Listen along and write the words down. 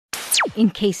in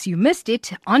case you missed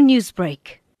it on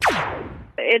Newsbreak.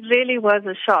 It really was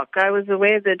a shock. I was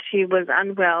aware that he was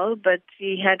unwell, but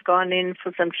he had gone in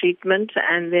for some treatment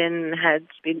and then had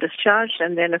been discharged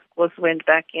and then, of course, went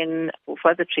back in for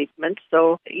further treatment.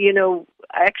 So,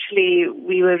 actually,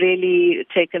 we were really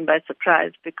taken by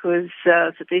surprise because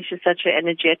Satish is such an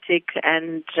energetic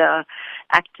and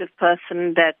active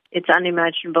person that it's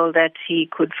unimaginable that he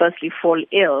could firstly fall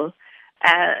ill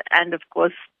and, of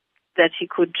course, that he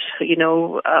could,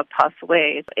 pass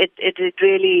away. It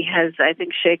really has, I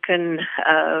think, shaken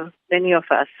many of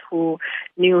us who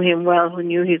knew him well, who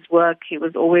knew his work. He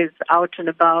was always out and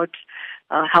about,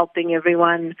 helping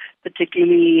everyone,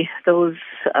 particularly those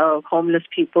homeless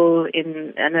people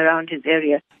in and around his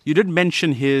area. You did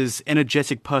mention his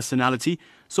energetic personality.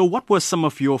 So what were some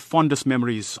of your fondest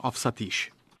memories of Satish?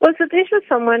 Well, Satish was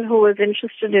someone who was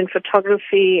interested in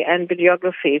photography and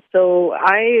videography. So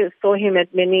I saw him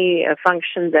at many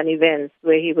functions and events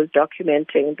where he was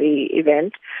documenting the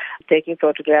event, taking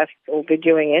photographs or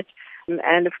videoing it.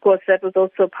 And, of course, that was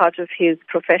also part of his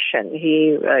profession.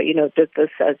 He, did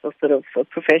this as a sort of a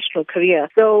professional career.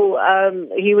 So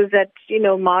he was at,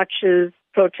 marches,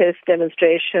 protest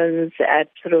demonstrations, at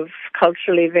sort of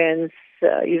cultural events,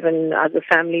 even other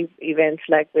family events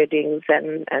like weddings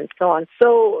and so on.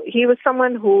 So he was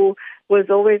someone who was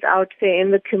always out there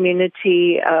in the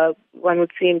community. One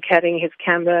would see him carrying his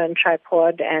camera and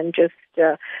tripod and just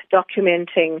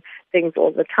documenting things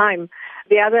all the time.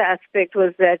 The other aspect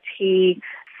was that he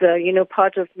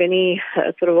part of many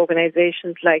sort of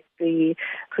organizations like the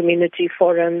community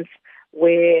forums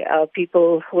where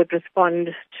people would respond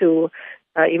to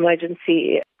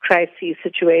emergency crisis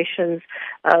situations.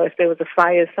 If there was a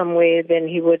fire somewhere, then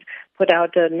he would put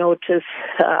out a notice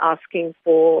asking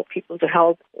for people to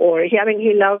help. Or he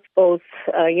loved both,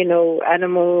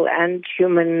 animal and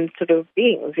human sort of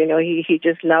beings. He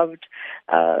just loved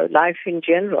life in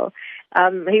general.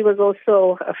 He was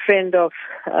also a friend of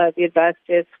the Advice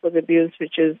Desk for the Abuse,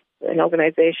 which is an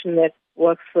organization that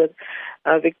works with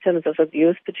victims of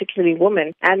abuse, particularly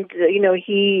women. And,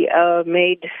 he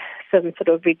made some sort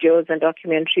of videos and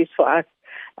documentaries for us.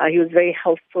 He was very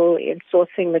helpful in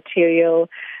sourcing material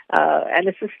and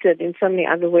assisted in so many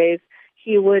other ways.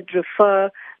 He would refer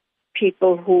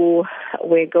people who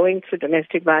were going through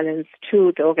domestic violence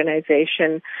to the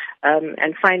organization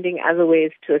and finding other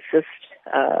ways to assist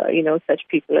such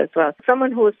people as well.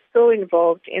 Someone who was so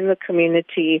involved in the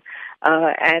community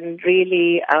and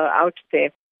really out there.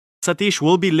 Satish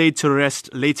will be laid to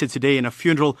rest later today in a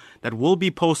funeral that will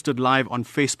be posted live on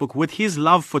Facebook. With his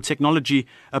love for technology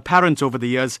apparent over the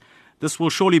years, this will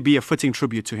surely be a fitting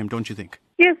tribute to him, don't you think?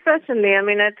 Yes, certainly.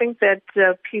 I think that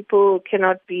people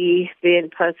cannot be there in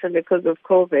person because of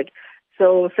COVID.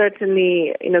 So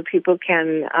certainly, people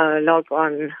can log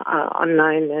on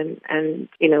online and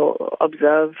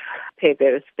observe, pay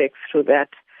their respects through that.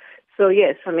 So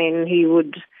yes, he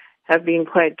would have been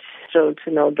quite thrilled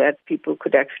to know that people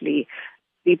could actually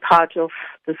be part of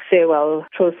the farewell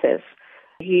process.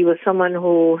 He was someone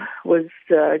who was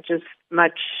just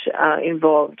much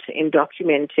involved in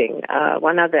documenting.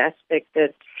 One other aspect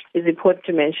that is important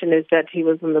to mention is that he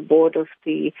was on the board of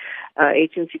the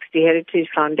 1860 Heritage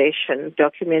Foundation,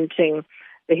 documenting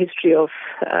the history of,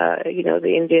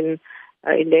 the Indian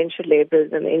indentured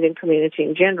laborers and the Indian community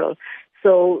in general.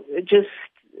 So just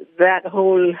that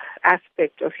whole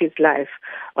aspect of his life,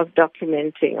 of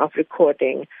documenting, of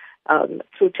recording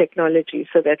through technology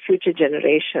so that future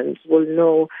generations will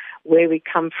know where we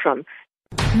come from.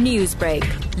 Newsbreak,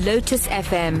 Lotus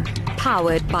FM,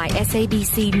 powered by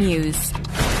SABC News.